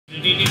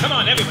Come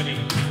on, everybody.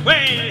 Well,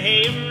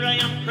 here I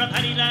am from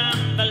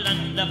Paddyland, the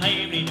land of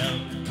Ivory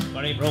Down,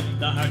 where I broke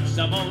the hearts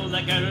of all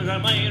the girls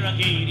of my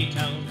rockety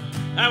town.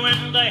 And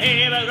when they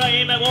hear a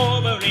rhyme of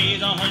over,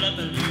 raise a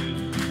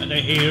hullabaloo, and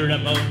they hear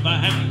about my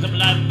handsome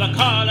lad, the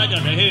call I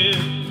don't know who.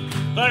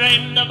 For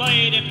I'm the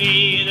boy to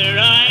pleaser,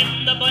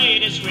 I'm the boy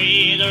to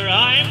squeezer,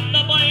 I'm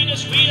the boy to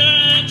squeezer,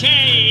 and I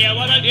tell you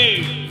what I'll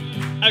do.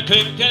 I'll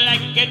cook to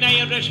like an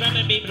Irishman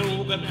and be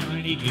broke and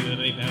marry to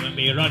me, and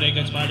be rodic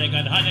and spodic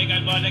and honic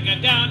and bodic and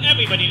down.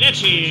 Everybody, let's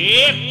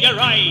see if you're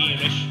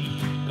Irish.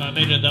 Come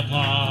into the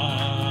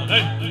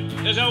parlour,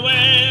 there's a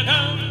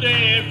welcome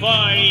there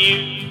for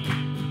you.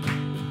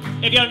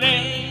 If your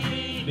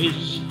name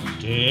is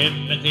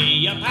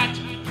Timothy or Pat,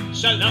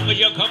 so long as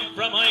you come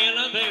from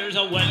Ireland, there's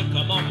a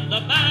welcome on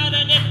the mat.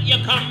 And if you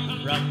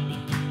come from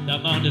the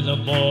mountains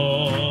of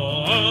Bourne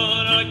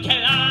or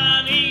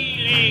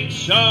Killarney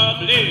Lakes or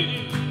Blue,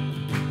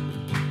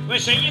 we're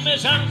singing the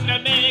song to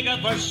make a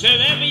fuss.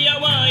 Whoever you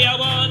are, you're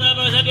one of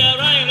us. If you're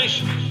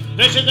Irish,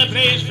 this is the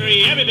place for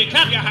you. Everybody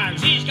clap your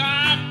hands. He's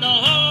got the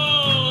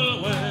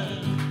whole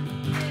world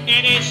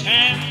in his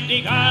hand.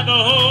 He got the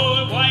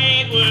whole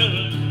wide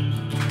world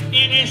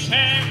in his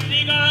hand.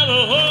 He got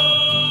the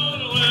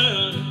whole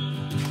world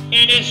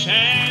in his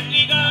hand.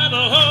 He got the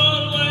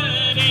whole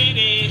world in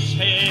his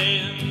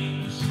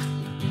hands.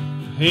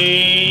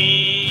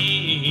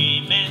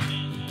 Amen.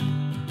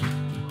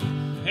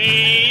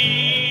 Amen.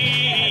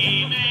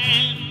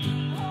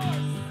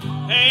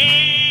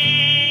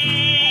 Amen.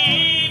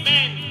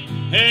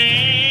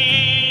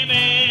 Amen.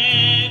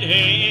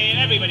 Amen.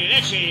 Everybody,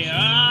 let's see.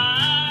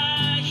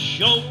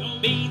 Show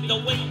me the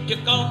way to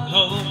go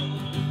home.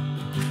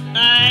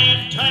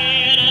 I'm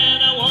tired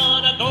and I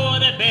want to go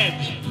to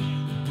bed.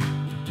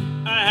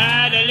 I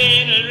had a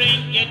little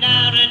drink an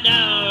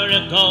hour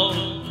ago,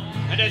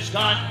 and it's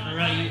gone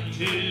right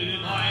to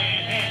my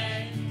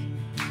head.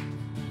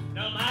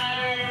 No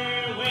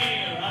matter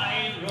where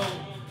I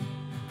roam,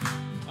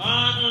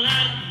 on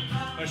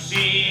land or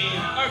sea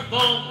or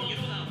foam,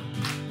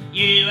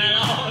 you will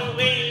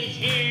always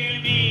hear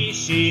me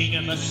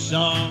singing a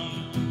song.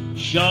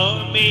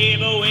 Show me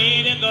the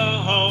way to go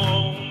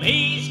home.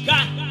 He's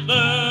got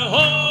the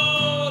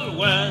whole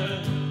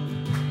world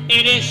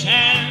in his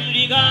hand.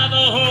 He got the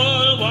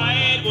whole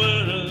wide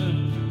world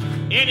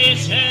in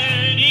his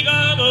hand. He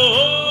got the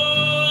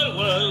whole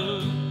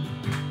world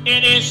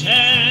in his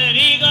hand.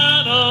 He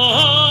got the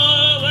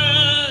whole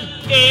world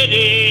in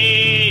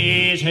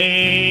his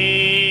hand.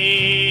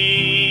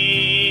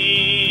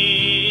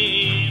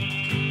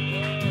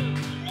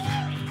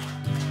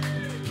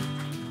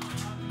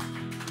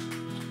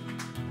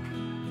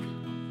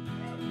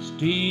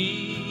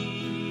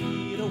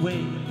 Steal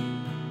away,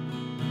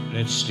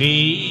 let's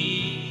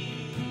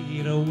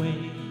steal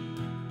away.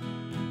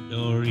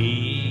 No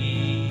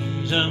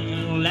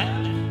reason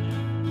left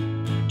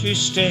to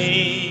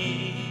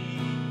stay.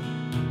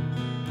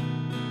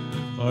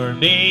 For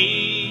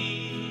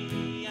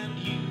me and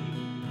you,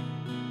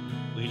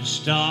 we'll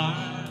start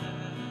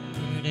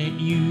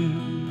anew.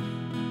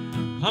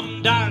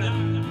 Come,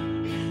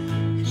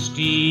 darling,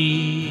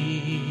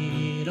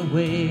 steal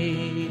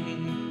away.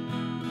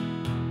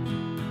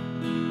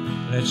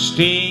 Let's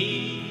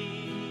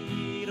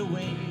steal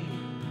away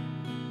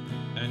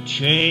and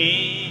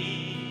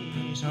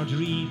chase our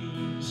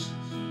dreams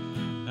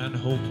and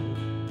hope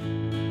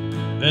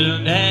they'll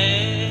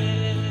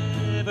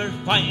never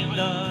find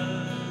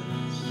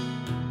us.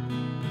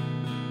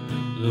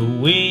 The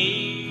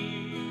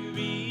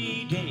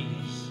weary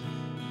days,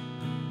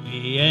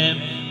 the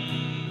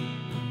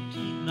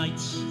empty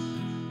nights,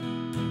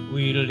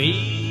 we'll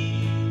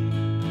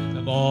leave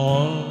them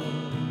all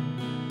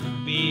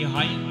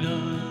behind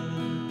us.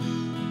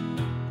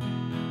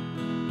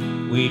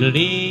 We'll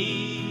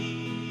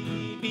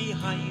leave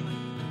behind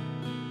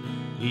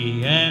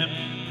the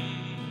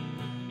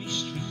empty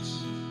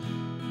streets,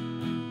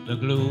 the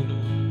gloom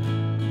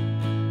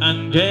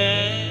and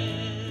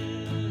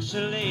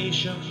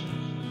desolation,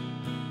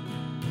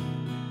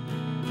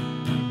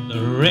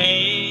 the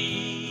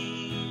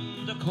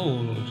rain, the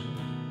cold,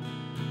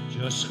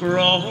 just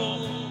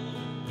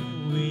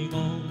growing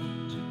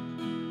old.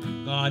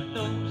 God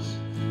knows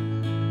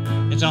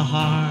it's a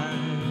hard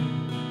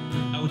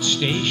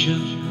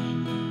outstation.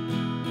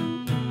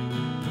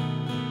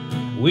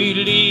 We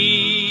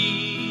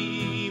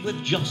leave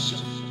with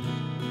just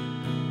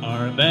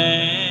our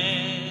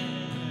memories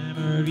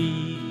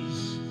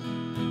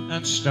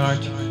and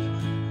start a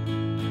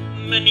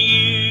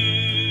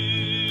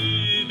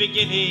new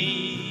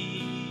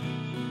beginning.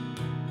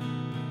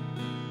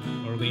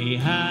 For we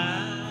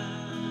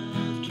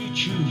have to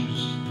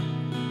choose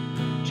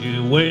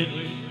to win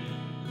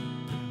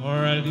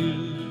or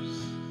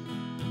lose,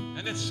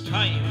 and it's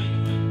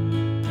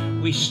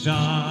time we started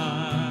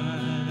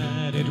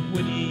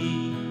winning.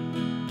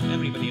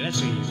 Everybody, let's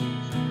see.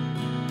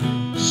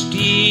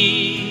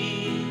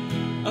 Steal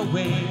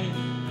away,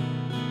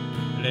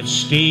 let's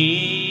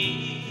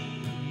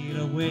steal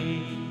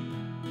away.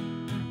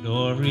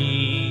 No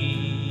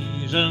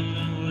reason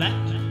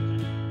left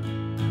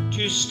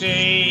to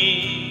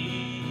stay.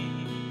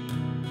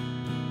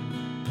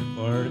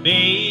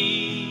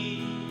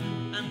 me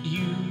and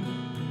you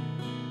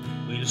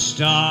will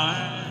start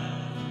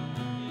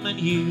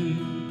anew.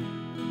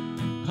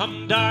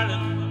 Come,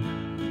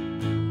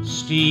 darling,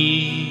 steal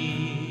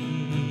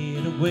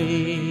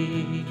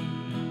away.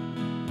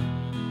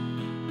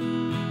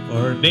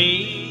 For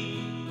me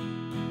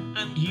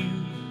and you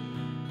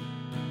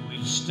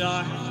will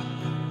start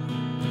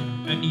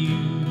anew.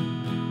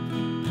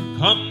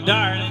 Come,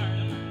 darling,